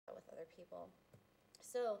people.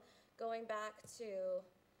 So going back to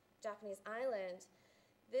Japanese island,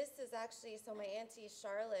 this is actually, so my auntie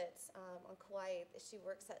Charlotte on Kauai, she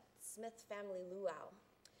works at Smith Family Luau.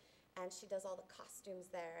 And she does all the costumes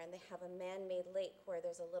there, and they have a man-made lake where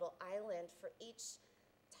there's a little island for each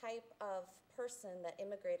type of person that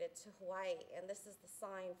immigrated to Hawaii, and this is the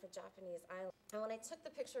sign for Japanese island. And when I took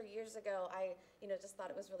the picture years ago, I just thought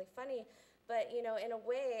it was really funny, but in a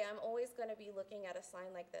way, I'm always going to be looking at a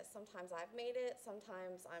sign like this. Sometimes I've made it,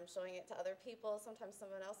 sometimes I'm showing it to other people, sometimes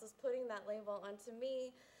someone else is putting that label onto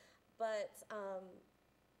me, but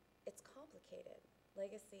it's complicated.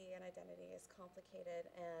 Legacy and identity is complicated,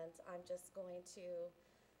 and I'm just going to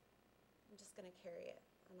carry it,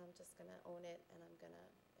 and I'm just going to own it, and I'm going to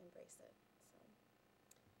embrace it. So,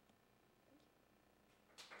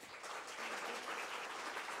 thank you.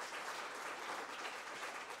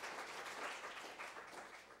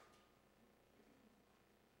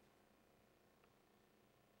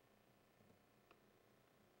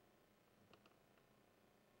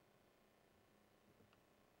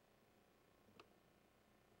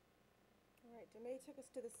 All right, Dmae took us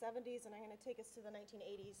to the 70s, and I'm going to take us to the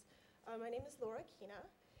 1980s. My name is Laura Kina,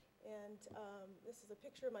 and this is a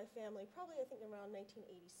picture of my family, probably I think around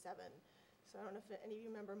 1987. So I don't know if any of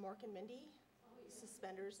you remember Mork and Mindy? Oh, yeah.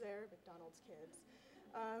 Suspenders there, McDonald's kids.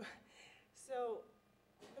 So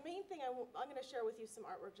the main thing I'm going to share with you some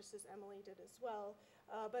artwork, just as Emily did as well,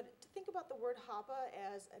 but to think about the word Hapa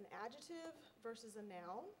as an adjective versus a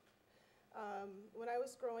noun. When I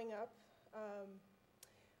was growing up,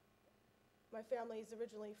 my family is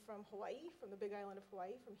originally from Hawaii, from the big island of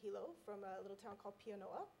Hawaii, from Hilo, from a little town called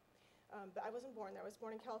Pianoa. But I wasn't born there. I was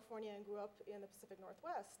born in California and grew up in the Pacific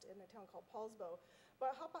Northwest in a town called Paulsbo.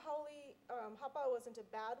 But Hapa wasn't a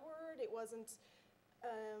bad word. It wasn't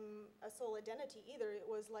a sole identity either. It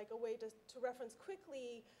was like a way to reference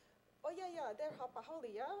quickly, oh yeah, they're Hapa Haole,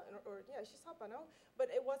 yeah? Or yeah, she's Hapa, no?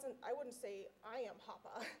 But it wasn't, I wouldn't say I am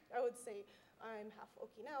Hapa. I would say I'm half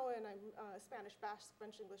Okinawan, I'm Spanish, Basque,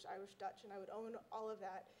 French, English, Irish, Dutch, and I would own all of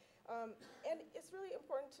that. And it's really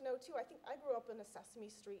important to know, too, I think I grew up in a Sesame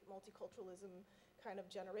Street multiculturalism kind of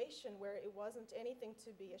generation where it wasn't anything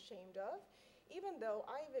to be ashamed of, even though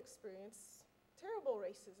I've experienced terrible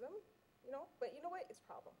racism, but you know what? It's a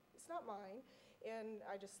problem. It's not mine, and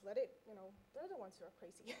I just let it, they're the ones who are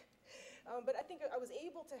crazy. But I think I was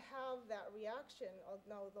able to have that reaction,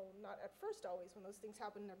 although not at first always when those things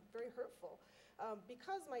happen, they're very hurtful,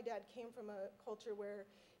 because my dad came from a culture where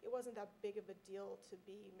it wasn't that big of a deal to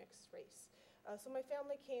be mixed race. So my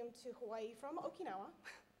family came to Hawaii from Okinawa.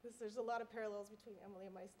 There's a lot of parallels between Emily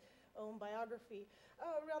and my own biography,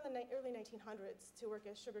 around the early 1900s to work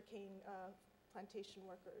as sugarcane plantation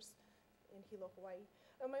workers in Hilo, Hawaii.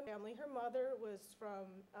 My family, her mother was from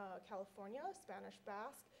California, Spanish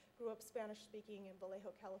Basque, grew up Spanish-speaking in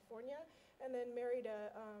Vallejo, California, and then married a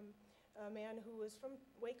man who was from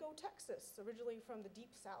Waco, Texas, originally from the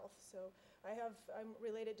Deep South. So I'm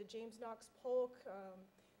related to James Knox Polk.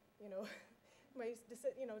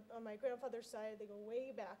 On my grandfather's side, they go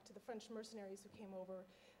way back to the French mercenaries who came over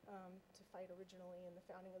to fight originally in the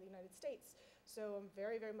founding of the United States. So I'm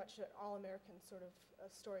very, very much an all-American sort of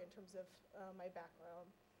story in terms of my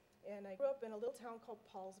background. And I grew up in a little town called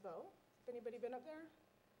Paulsbo. Has anybody been up there?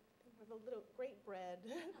 We have a little great bread.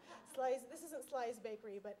 This isn't Sly's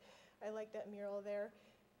Bakery, but I like that mural there.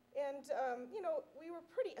 And, we were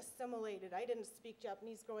pretty assimilated. I didn't speak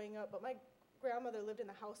Japanese growing up, but my grandmother lived in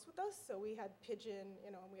the house with us, so we had pigeon,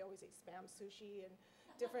 and we always ate Spam sushi and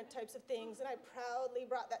different types of things, and I proudly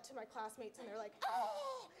brought that to my classmates, and they're like,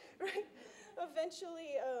 oh, right?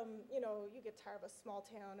 Eventually, you get tired of a small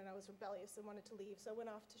town, and I was rebellious and wanted to leave, so I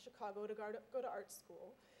went off to Chicago to go to art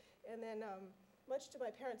school. And then, much to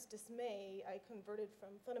my parents' dismay, I converted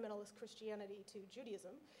from fundamentalist Christianity to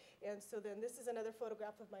Judaism. And so then this is another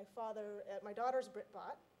photograph of my father at my daughter's Brit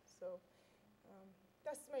Bot. So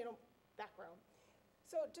that's my background.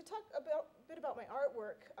 So to talk a bit about my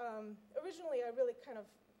artwork, originally I really kind of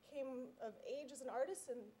came of age as an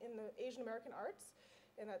artist in the Asian American arts,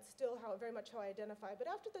 and that's still very much how I identify.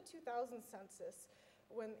 But after the 2000 census,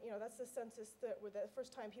 when, that's the census where the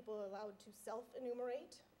first time people are allowed to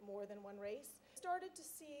self-enumerate more than one race, started to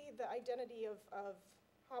see the identity of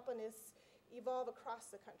Hapaness evolve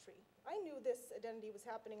across the country. I knew this identity was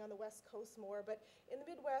happening on the West Coast more, but in the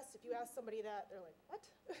Midwest, if you ask somebody that, they're like, what?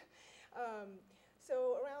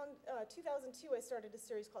 So around 2002, I started a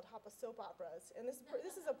series called Hapa Soap Operas, and this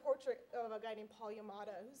is a portrait of a guy named Paul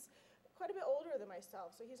Yamada, who's quite a bit older than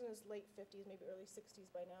myself, so he's in his late 50s, maybe early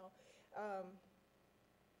 60s by now.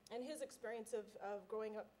 And his experience of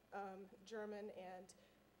growing up German and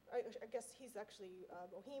I guess he's actually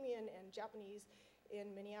Bohemian and Japanese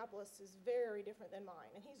in Minneapolis is very different than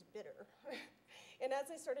mine, and he's bitter. And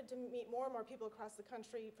as I started to meet more and more people across the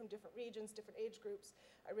country from different regions, different age groups,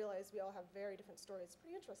 I realized we all have very different stories.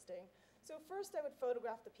 Pretty interesting. So first I would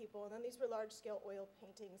photograph the people, and then these were large-scale oil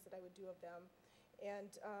paintings that I would do of them.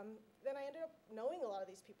 And then I ended up knowing a lot of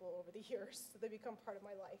these people over the years, so they become part of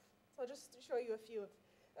my life. So I'll just show you a few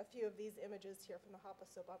of these images here from the Hapa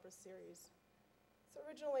soap opera series. So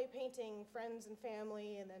originally painting friends and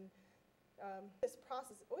family, and then this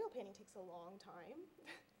process, oil painting takes a long time.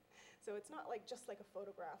 So it's not like just like a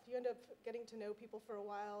photograph. You end up getting to know people for a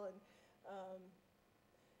while, and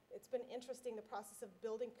it's been interesting, the process of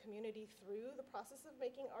building community through the process of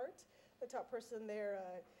making art. The top person there,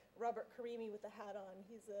 Robert Karimi with the hat on,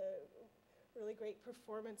 he's a really great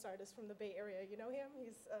performance artist from the Bay Area. You know him?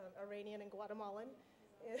 He's Iranian and Guatemalan.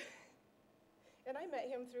 And I met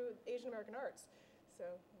him through Asian American arts.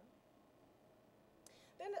 So.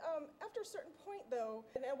 Then after a certain point, though,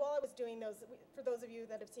 and while I was doing those, for those of you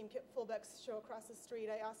that have seen Kip Fulbeck's show across the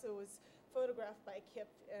street, I also was photographed by Kip,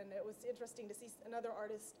 and it was interesting to see another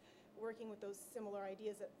artist working with those similar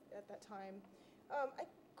ideas at that time. I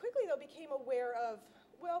quickly, though, became aware of,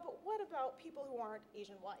 well, but what about people who aren't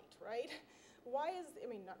Asian white, right? Why is, I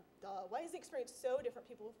mean, not duh, why is the experience so different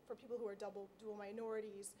for people who are dual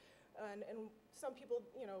minorities, and some people,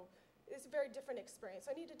 you know, it's a very different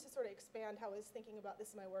experience. I needed to sort of expand how I was thinking about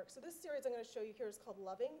this in my work. So this series I'm going to show you here is called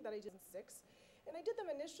Loving, that I did in 6. And I did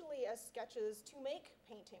them initially as sketches to make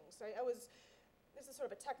paintings. This is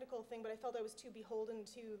sort of a technical thing, but I felt I was too beholden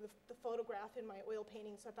to the photograph in my oil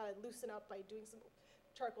painting, so I thought I'd loosen up by doing some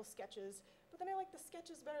charcoal sketches. But then I liked the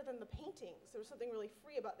sketches better than the paintings. There was something really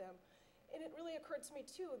free about them. And it really occurred to me,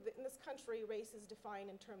 too, that in this country, race is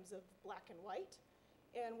defined in terms of black and white.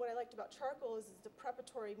 And what I liked about charcoal is it's a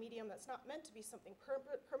preparatory medium that's not meant to be something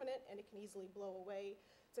permanent, and it can easily blow away.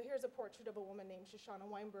 So here's a portrait of a woman named Shoshana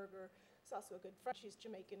Weinberger. It's also a good friend. She's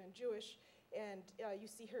Jamaican and Jewish. And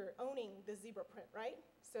you see her owning the zebra print, right?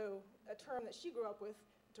 So a term that she grew up with,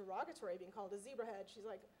 derogatory, being called a zebra head. She's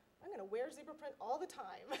like, I'm going to wear zebra print all the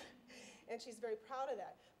time. And she's very proud of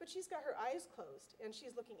that. But she's got her eyes closed, and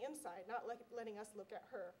she's looking inside, not like letting us look at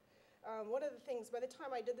her. One of the things, by the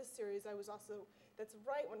time I did this series, I was also, that's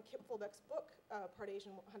right when Kip Fulbeck's book, Part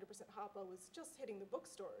Asian, 100% Hapa, was just hitting the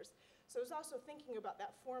bookstores. So I was also thinking about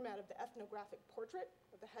that format of the ethnographic portrait,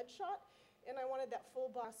 of the headshot, and I wanted that full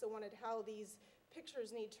box. I wanted how these pictures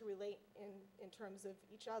need to relate in terms of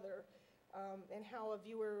each other, and how a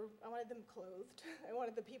viewer, I wanted them clothed. I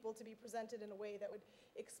wanted the people to be presented in a way that would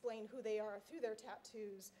explain who they are through their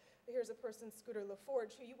tattoos. Here's a person, Scooter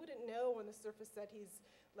LaForge, who you wouldn't know on the surface that he's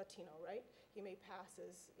Latino, right? He may pass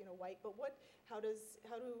as, you know, white, but how do,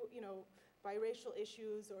 you know, biracial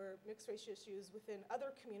issues or mixed race issues within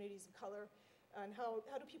other communities of color, and how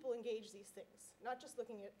do people engage these things? Not just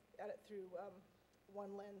looking at it through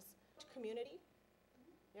one lens. Community,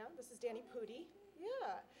 yeah, this is Danny Pudi.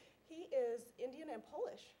 Yeah, he is Indian and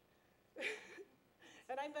Polish.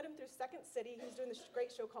 And I met him through Second City. He was doing this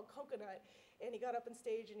great show called Coconut, and he got up on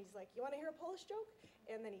stage and he's like, you want to hear a Polish joke?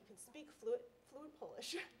 And then he can speak fluent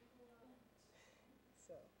Polish.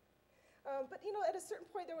 So, but you know, at a certain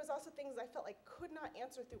point there was also things I felt like could not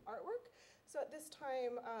answer through artwork. So at this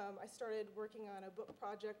time, I started working on a book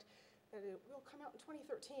project that will come out in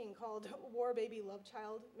 2013 called War Baby Love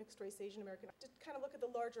Child, Mixed Race Asian American. To kind of look at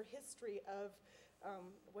the larger history of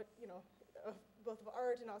what, you know, of both of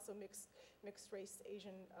art and also mixed race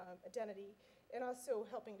Asian identity, and also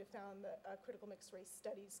helping to found the Critical Mixed Race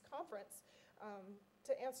Studies Conference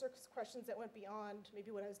to answer questions that went beyond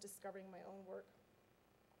maybe what I was discovering in my own work.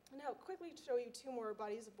 Now, quickly to show you 2 more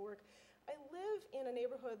bodies of work. I live in a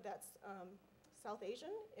neighborhood that's South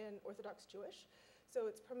Asian and Orthodox Jewish. So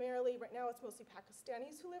it's primarily, right now it's mostly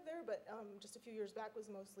Pakistanis who live there, but just a few years back was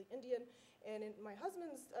mostly Indian. And in my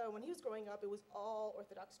husband's, when he was growing up, it was all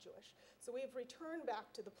Orthodox Jewish. So we've returned back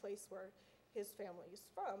to the place where his family is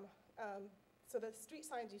from. So the street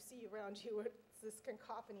signs you see around you, it's this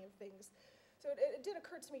cacophony of things. So it did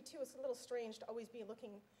occur to me too, it's a little strange to always be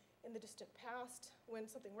looking in the distant past when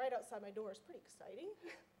something right outside my door is pretty exciting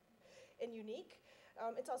and unique.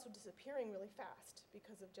 It's also disappearing really fast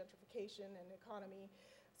because of gentrification and economy.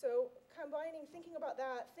 So combining, thinking about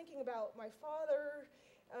that, thinking about my father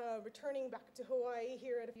returning back to Hawaii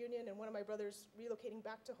here at a union, and one of my brothers relocating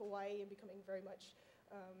back to Hawaii and becoming very much,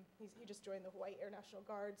 he just joined the Hawaii Air National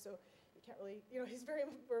Guard, so you can't really, you know,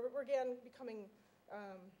 we're again becoming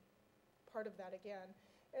part of that again.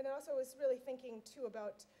 And also was really thinking too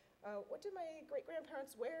about what did my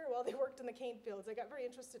great-grandparents wear while they worked in the cane fields? I got very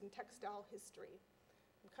interested in textile history.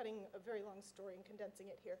 I'm cutting a very long story and condensing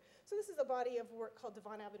it here. So this is a body of work called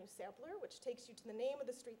Devon Avenue Sampler, which takes you to the name of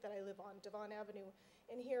the street that I live on, Devon Avenue.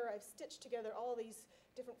 And here I've stitched together all these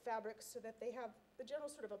different fabrics so that they have the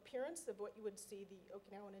general sort of appearance of what you would see the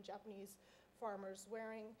Okinawan and Japanese farmers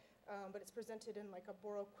wearing, but it's presented in like a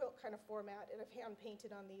boro quilt kind of format, and I've hand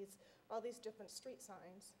painted on all these different street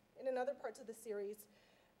signs. And in other parts of the series,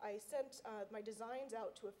 I sent my designs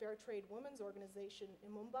out to a fair trade women's organization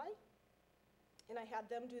in Mumbai, and I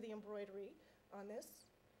had them do the embroidery on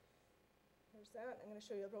this. There's that. I'm going to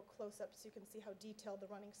show you a real close-up so you can see how detailed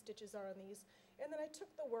the running stitches are on these. And then I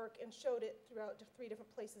took the work and showed it throughout 3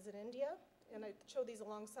 different places in India, and I showed these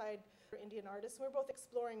alongside Indian artists. And we were both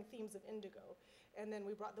exploring themes of indigo, and then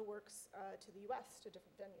we brought the works to the US to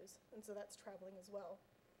different venues, and so that's traveling as well.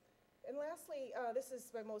 And lastly, this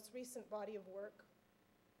is my most recent body of work.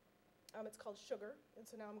 It's called Sugar, and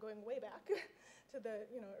so now I'm going way back to the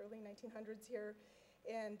early 1900s here,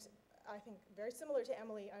 and I think very similar to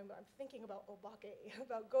Emily, I'm thinking about obake,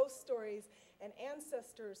 about ghost stories and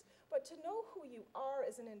ancestors, but to know who you are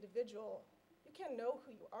as an individual, you can't know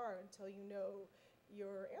who you are until you know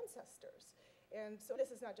your ancestors. And so this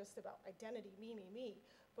is not just about identity, me,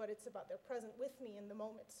 but it's about they're present with me in the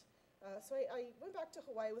moment. So I went back to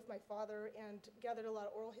Hawaii with my father and gathered a lot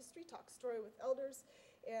of oral history, talked story with elders,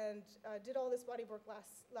 and did all this body of work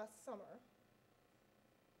last summer.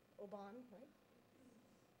 Oban, right?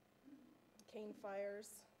 Cane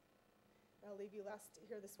fires. I'll leave you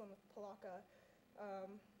hear this one with Palaka.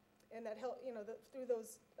 And that helped, through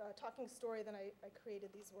those talking story, then I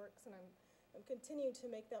created these works, and I'm continuing to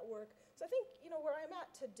make that work. So I think, where I'm at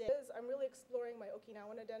today is I'm really exploring my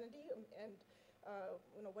Okinawan identity, and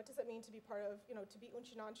what does it mean to be part of, to be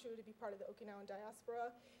Unchinanchu, to be part of the Okinawan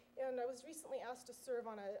diaspora. And I was recently asked to serve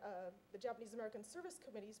on the Japanese American Service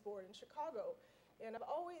Committee's board in Chicago. And I've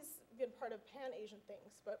always been part of Pan-Asian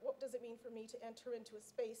things, but what does it mean for me to enter into a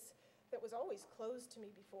space that was always closed to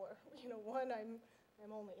me before? One, I'm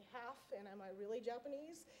only half, and am I really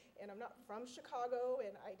Japanese? And I'm not from Chicago,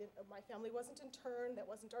 and my family wasn't interned, that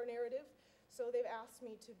wasn't our narrative. So they've asked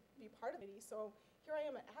me to be part of it. So here I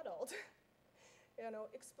am, an adult,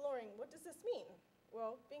 exploring, what does this mean?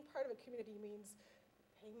 Well, being part of a community means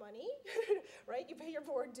pay money, right? You pay your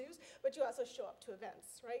board dues, but you also show up to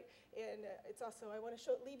events, right? And it's also, I want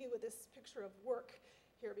to leave you with this picture of work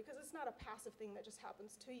here, because it's not a passive thing that just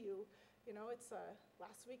happens to you. It's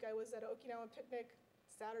last week I was at an Okinawan picnic.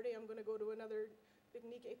 Saturday I'm going to go to another big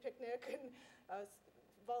Nikkei picnic and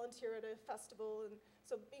volunteer at a festival. And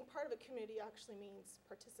so being part of a community actually means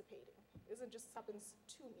participating. It isn't just happens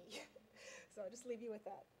to me. So I'll just leave you with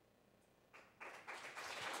that.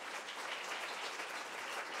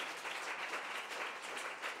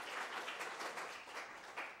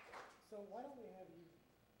 So why don't we have you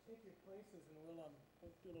take your places, and we'll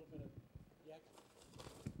do a little bit of yakking.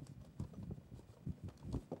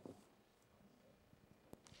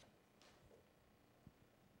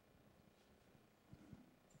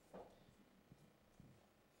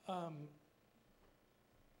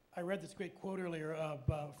 I read this great quote earlier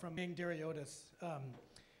from Tim DuRoche,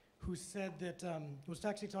 who said that, was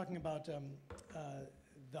actually talking about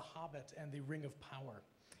the Hobbit and the Ring of Power,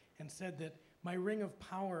 and said that my ring of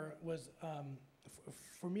power was,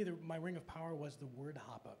 for me, my ring of power was the word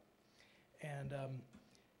Hapa. And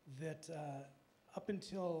that up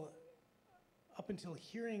until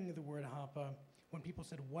hearing the word Hapa, when people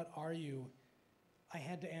said, "What are you?" I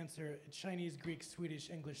had to answer Chinese, Greek, Swedish,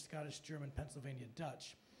 English, Scottish, German, Pennsylvania,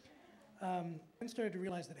 Dutch. I started to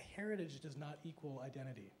realize that heritage does not equal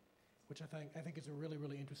identity, which I think is a really,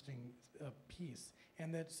 really interesting piece.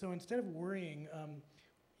 And that, so instead of worrying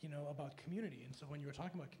about community, and so when you were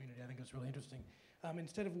talking about community, I think it was really interesting.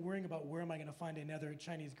 Instead of worrying about where am I going to find another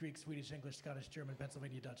Chinese, Greek, Swedish, English, Scottish, German,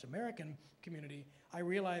 Pennsylvania, Dutch, American community, I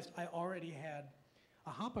realized I already had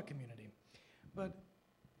a Hapa community. But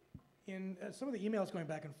in some of the emails going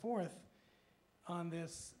back and forth on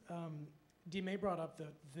this, Dmae brought up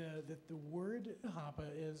that the word Hapa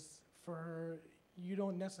is for her, you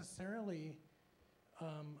don't necessarily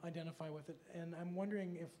identify with it, and I'm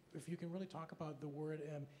wondering if you can really talk about the word.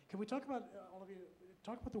 Can we talk about, all of you,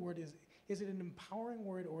 talk about the word, is it an empowering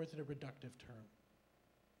word or is it a reductive term?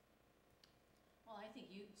 Well, I think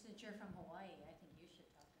since you're from Hawaii, I think you should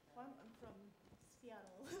talk about it. I'm from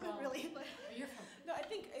Seattle, Well, really. But you're from. No, I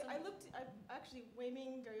think actually,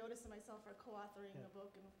 Wei-Ming, Dariotis, and myself are co-authoring a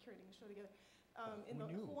book and curating a show together. In the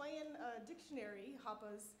Hawaiian dictionary,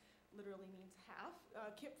 Hapa's literally means half.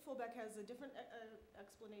 Kip Fulbeck has a different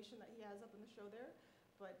explanation that he has up in the show there,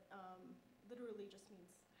 but literally just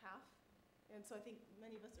means half. And so I think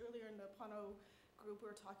many of us earlier in the Pano group we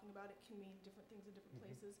were talking about, it can mean different things in different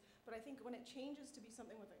places. But I think when it changes to be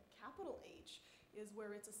something with a capital H is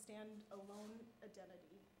where it's a stand-alone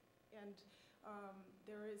identity. And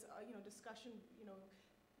there is, discussion,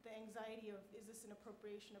 the anxiety of, is this an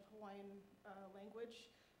appropriation of Hawaiian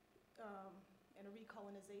language and a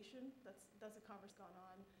recolonization? That's a conversation gone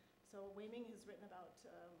on. So Wei Ming has written about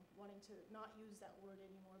wanting to not use that word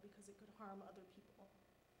anymore because it could harm other people.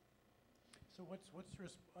 So what's your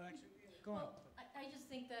actually? Go on. Well, I just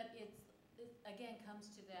think that it again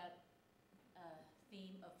comes to that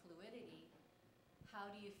theme of fluidity. How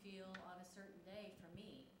do you feel on a certain day for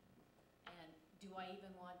me? And do I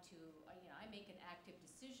even want to, I make an active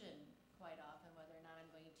decision quite often whether or not I'm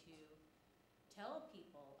going to tell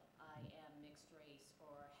people I am mixed race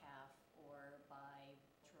or half or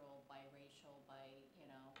bicultural, biracial,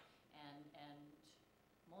 and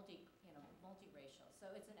multiracial. So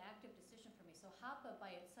it's an active decision for me. So Hapa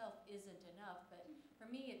by itself isn't enough, but for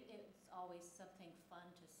me it's always something fun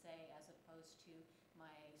to say as opposed to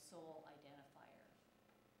my sole identifier.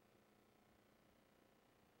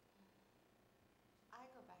 I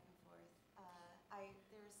go back and forth. I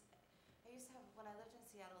used to have, when I lived in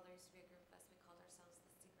Seattle, there used to be a group of us, we called ourselves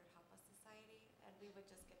the Secret Hapa Society, and we would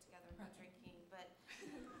just get together and go drinking, but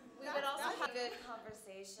we would also have good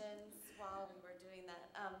conversations while we were doing that.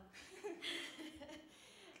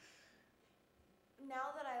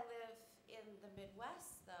 Now that I live in the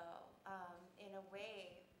Midwest, though, in a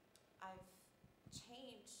way, I've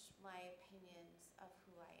changed my opinions of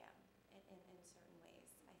who I am in certain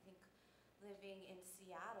ways. I think living in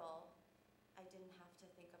Seattle, I didn't have to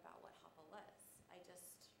think about what Hapa was. I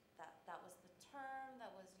just, that was the term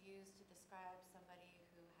that was used to describe somebody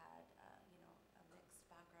who had, a mixed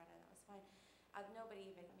background, and that was fine. Nobody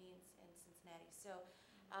even means in Cincinnati. So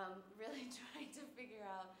really trying to figure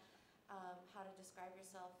out how to describe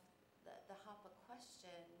yourself. The Hapa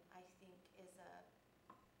question, I think, is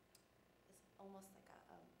almost like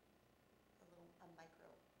a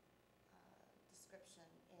micro description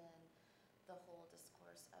in the whole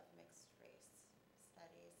discourse of mixed race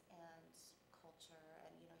studies and culture.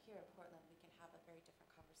 And here in Portland, we can have a very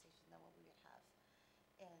different conversation than what we would have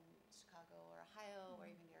in Chicago or Ohio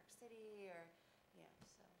or even New York City or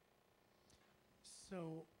so.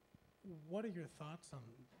 So, what are your thoughts on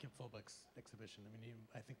Kip Fulbeck's exhibition? I mean,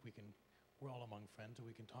 I think we're all among friends, so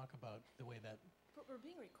we can talk about the way that. But we're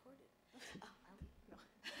being recorded. Oh, are we? No.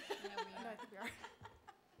 Yeah, we No, I are. think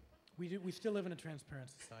we are. We still live in a transparent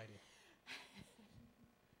society.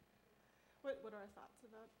 What are our thoughts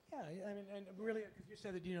about? Yeah, I mean, and really, because you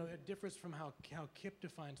said that it differs from how Kip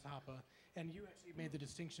defines Hapa, and you actually made the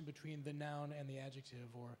distinction between the noun and the adjective,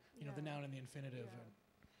 or the Yeah. noun and the infinitive. Yeah.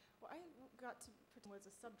 Well, I got to pretend was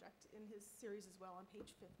a subject in his series as well on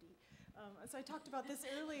page 50. So I talked about this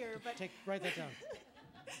earlier, but Write that down.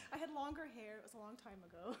 I had longer hair. It was a long time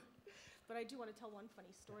ago. But I do want to tell one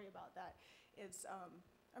funny story about that.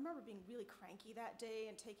 I remember being really cranky that day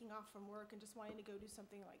and taking off from work and just wanting to go do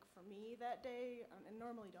something like for me that day, and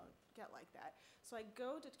normally don't get like that. So I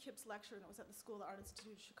go to Kip's lecture, and it was at the School of the Art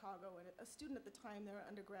Institute of Chicago, and a student at the time, their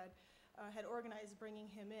undergrad, had organized bringing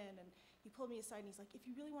him in, and he pulled me aside and he's like, if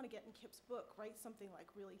you really want to get in Kip's book, write something like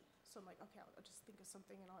really, so I'm like, okay, I'll just think of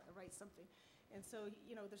something and I'll write something. And so,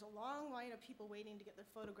 there's a long line of people waiting to get their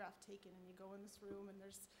photograph taken, and you go in this room and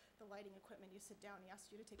there's the lighting equipment, you sit down, he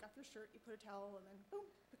asks you to take off your shirt, you put a towel, and then boom,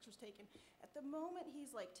 picture's taken. At the moment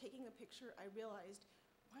he's like taking the picture, I realized,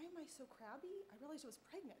 why am I so crabby? I realized I was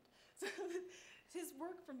pregnant. So his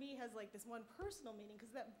work for me has like this one personal meaning,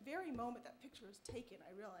 because that very moment that picture was taken,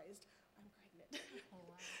 I realized I'm pregnant. Oh,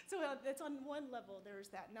 wow. So it's on one level,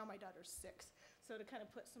 there's that. Now my daughter's 6, so to kind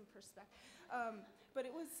of put some perspective. But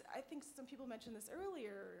it was, I think some people mentioned this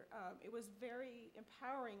earlier, it was very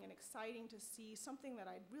empowering and exciting to see something that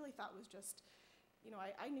I really thought was just,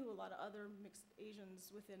 I knew a lot of other mixed Asians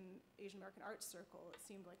within Asian American Arts Circle. It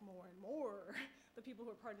seemed like more and more the people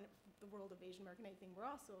who were part of the world of Asian American anything were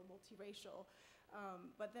also multiracial.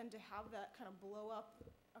 But then to have that kind of blow up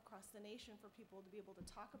across the nation for people to be able to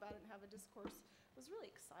talk about it and have a discourse was really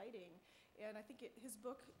exciting. And I think his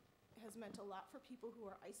book has meant a lot for people who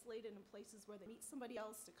are isolated in places where they meet somebody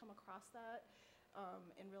else to come across that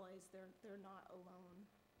and realize they're not alone.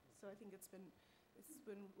 So I think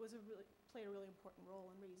played a really important role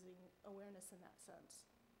in raising awareness in that sense.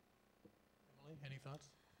 Emily, any thoughts?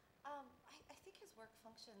 I think his work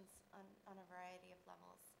functions on a variety of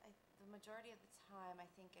levels. The majority of the time, I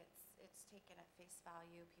think it's taken at face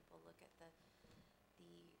value. People look at the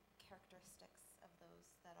characteristics of those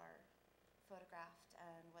that are photographed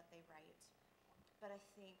and what they write. But I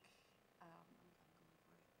think, I'm going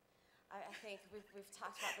for it. I think we've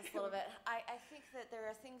talked about this a little bit. I think that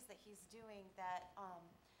there are things that he's doing that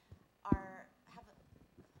have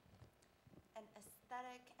an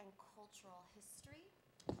aesthetic and cultural history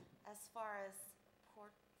as far as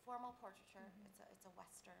formal portraiture. It's a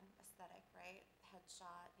Western aesthetic, right?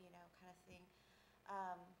 Headshot, kind of thing.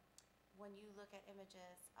 When you look at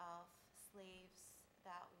images of slaves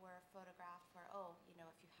that were photographed where,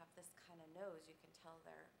 if you have this kind of nose, you can tell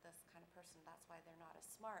they're this kind of person. That's why they're not as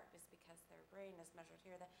smart, is because their brain is measured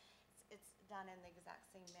here. It's done in the exact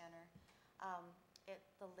same manner.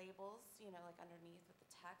 The labels, like underneath with the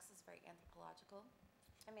text, is very anthropological.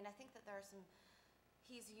 I mean, I think that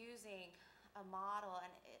he's using a model,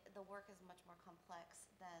 and the work is much more complex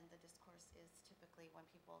than the discourse is typically when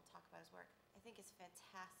people talk about his work. I think it's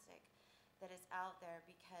fantastic that it's out there,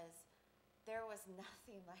 because there was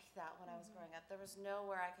nothing like that when I was growing up. There was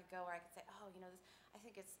nowhere I could go where I could say, this. I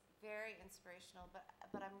think it's very inspirational, but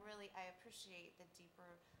I appreciate the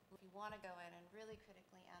deeper, if you want to go in and really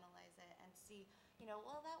critically analyze it and see,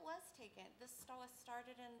 that was taken. This was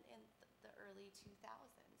started in the early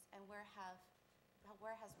 2000s, and where has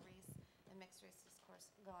race and mixed race discourse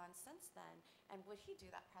gone since then? And would he do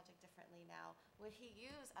that project differently now? Would he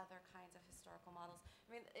use other kinds of historical models?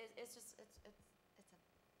 I mean, it's a big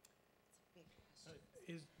question.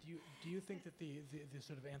 Do you think that the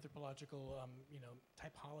sort of anthropological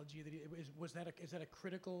typology that is that a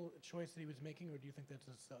critical choice that he was making, or do you think that's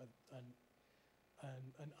an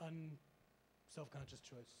self-conscious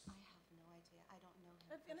choice? I have no idea. I don't know him.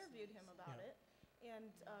 I've interviewed him about Yeah. it,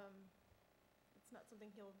 and it's not something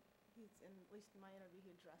he's at least in my interview,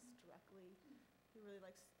 he addressed directly. He really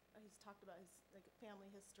he's talked about his family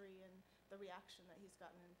history and the reaction that he's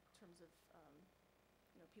gotten in terms of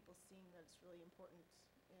people seeing that it's really important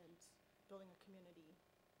and building a community.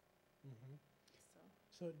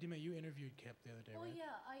 So Dmae, you interviewed Kip the other day, Well, right?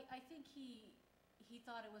 yeah, I think he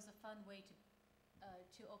thought it was a fun way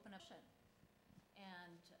to open up.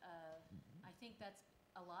 And I think that's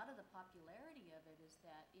a lot of the popularity of it, is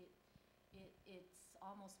that it's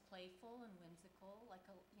almost playful and whimsical, like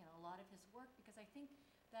a lot of his work, because I think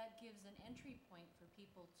that gives an entry point for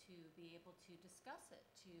people to be able to discuss it,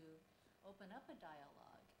 to open up a dialogue.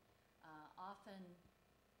 Often,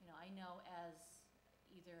 I know as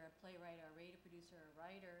either a playwright or a radio producer or a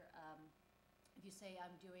writer, if you say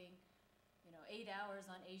I'm doing 8 hours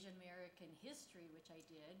on Asian American history, which I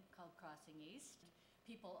did, called Crossing East,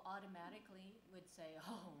 people automatically would say,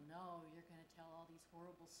 oh no, you're going to tell all these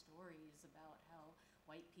horrible stories about how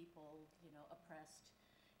white people, oppressed,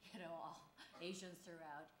 all Asians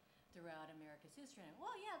throughout America's history. And,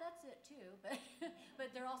 well, yeah, that's it too, but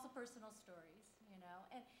they're also personal stories, and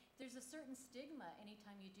there's a certain stigma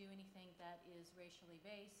anytime you do anything that is racially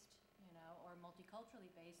based, or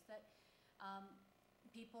multiculturally based, that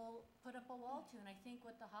people put up a wall to. And I think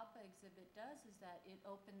what the Hapa exhibit does is that it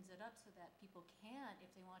opens it up so that people can,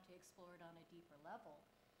 if they want to explore it on a deeper level,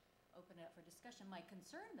 open it up for discussion. My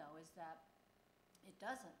concern, though, is that it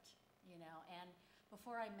doesn't, and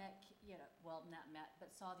before I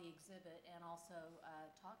saw the exhibit and also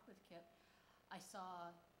talked with Kip, I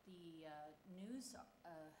saw the news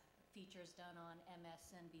features done on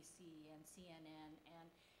MSNBC and CNN, and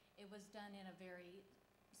it was done in a very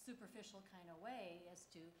superficial kind of way, as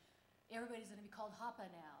to everybody's going to be called Hapa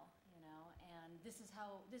now, and this is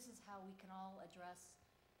how we can all address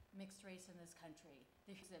mixed race in this country.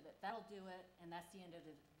 The exhibit, that'll do it, and that's the end of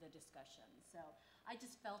the discussion. So I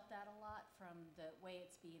just felt that a lot from the way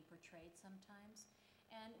it's being portrayed sometimes.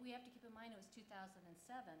 And we have to keep in mind it was 2007,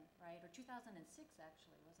 right? Or 2006,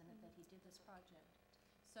 actually, wasn't it, that he did this project?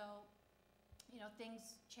 So,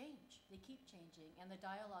 things change. They keep changing, and the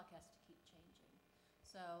dialogue has to keep changing.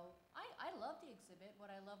 So I love the exhibit.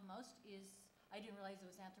 What I love most is, I didn't realize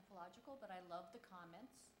it was anthropological, but I love the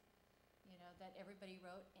comments, that everybody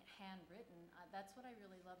wrote handwritten. That's what I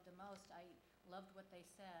really loved the most. I loved what they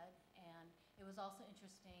said, and it was also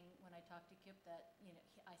interesting when I talked to Kip that,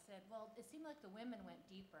 I said, well, it seemed like the women went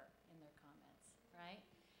deeper in their comments, right?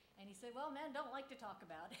 And he said, well, men don't like to talk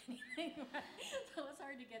about anything, right? So it was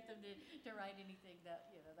hard to get them to write anything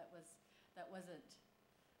that, that was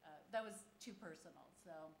too personal.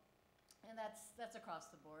 So, and that's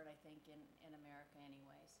across the board, I think, in America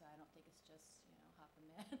anyway. So I don't think it's just, Hapa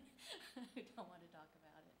men who don't want to talk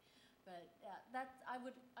about it. But I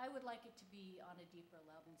would like it to be on a deeper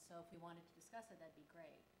level. And so if we wanted to discuss it, that'd be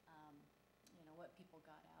great. What people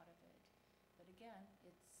got out of it. But again,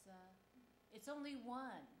 it's only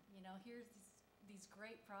one. Here's these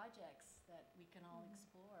great projects that we can all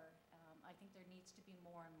explore. I think there needs to be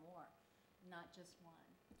more and more, not just one.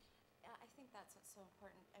 I think that's what's so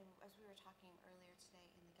important. And as we were talking earlier today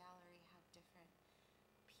in the gallery, how different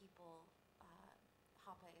people,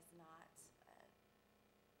 Hapa is not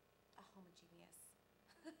a homogeneous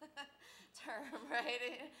term, right?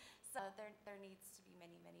 So there needs to be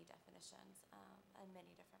many, many definitions and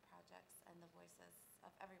many different projects, and the voices of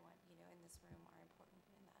everyone, in this room are important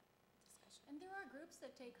in that discussion. And there are groups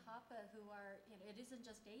that take Hapa who are, it isn't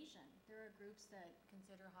just Asian. There are groups that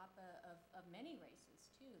consider Hapa of many races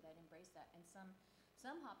too, that embrace that. And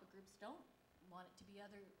some Hapa groups don't want it to be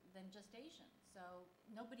other than just Asian. So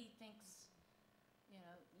nobody thinks,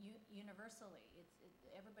 universally.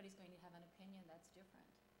 Everybody's going to have an opinion that's different.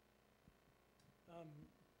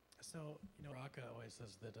 Raka always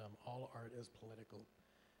says that all art is political.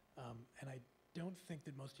 And I don't think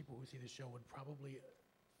that most people who see the show would probably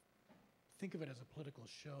think of it as a political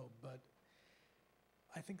show, but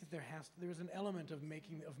I think that there is an element of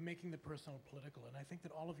making the personal political, and I think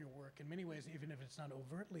that all of your work, in many ways, even if it's not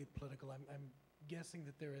overtly political, I'm guessing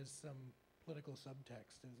that there is some political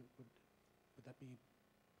subtext. Would that be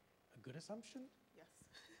a good assumption? Yes.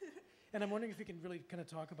 And I'm wondering if you can really kind of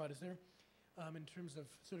talk about, is there, in terms of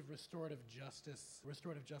sort of restorative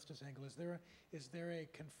justice angle, is there a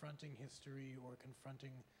confronting history or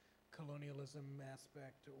confronting colonialism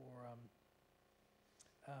aspect, or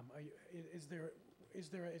is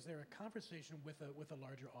there a conversation with a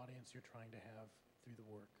larger audience you're trying to have through the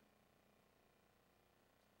work?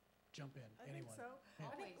 Jump in, I anyone. think so. Yeah.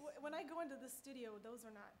 I think when I go into the studio,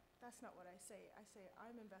 that's not what I say. I say,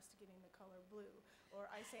 I'm investigating the color blue. Or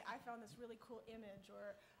I say, I found this really cool image.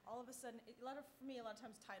 Or all of a sudden, for me, a lot of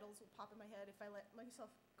times titles will pop in my head. If I let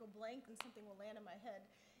myself go blank, then something will land in my head,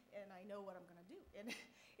 and I know what I'm going to do. And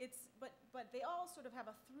but they all sort of have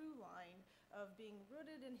a through line of being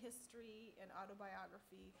rooted in history and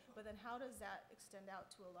autobiography, but then how does that extend out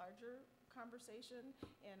to a larger conversation?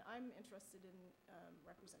 And I'm interested in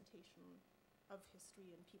representation of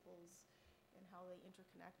history and peoples and how they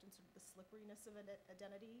interconnect and sort of the slipperiness of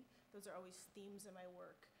identity. Those are always themes in my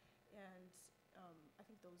work. And I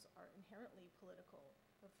think those are inherently political,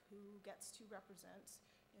 of who gets to represent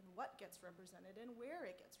and what gets represented and where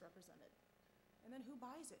it gets represented. And then who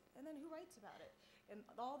buys it, and then who writes about it, and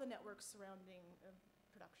all the networks surrounding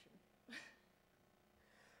production.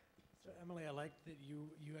 So Emily, I like that you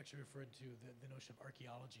actually referred to the notion of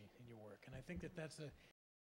archaeology in your work, and I think that that's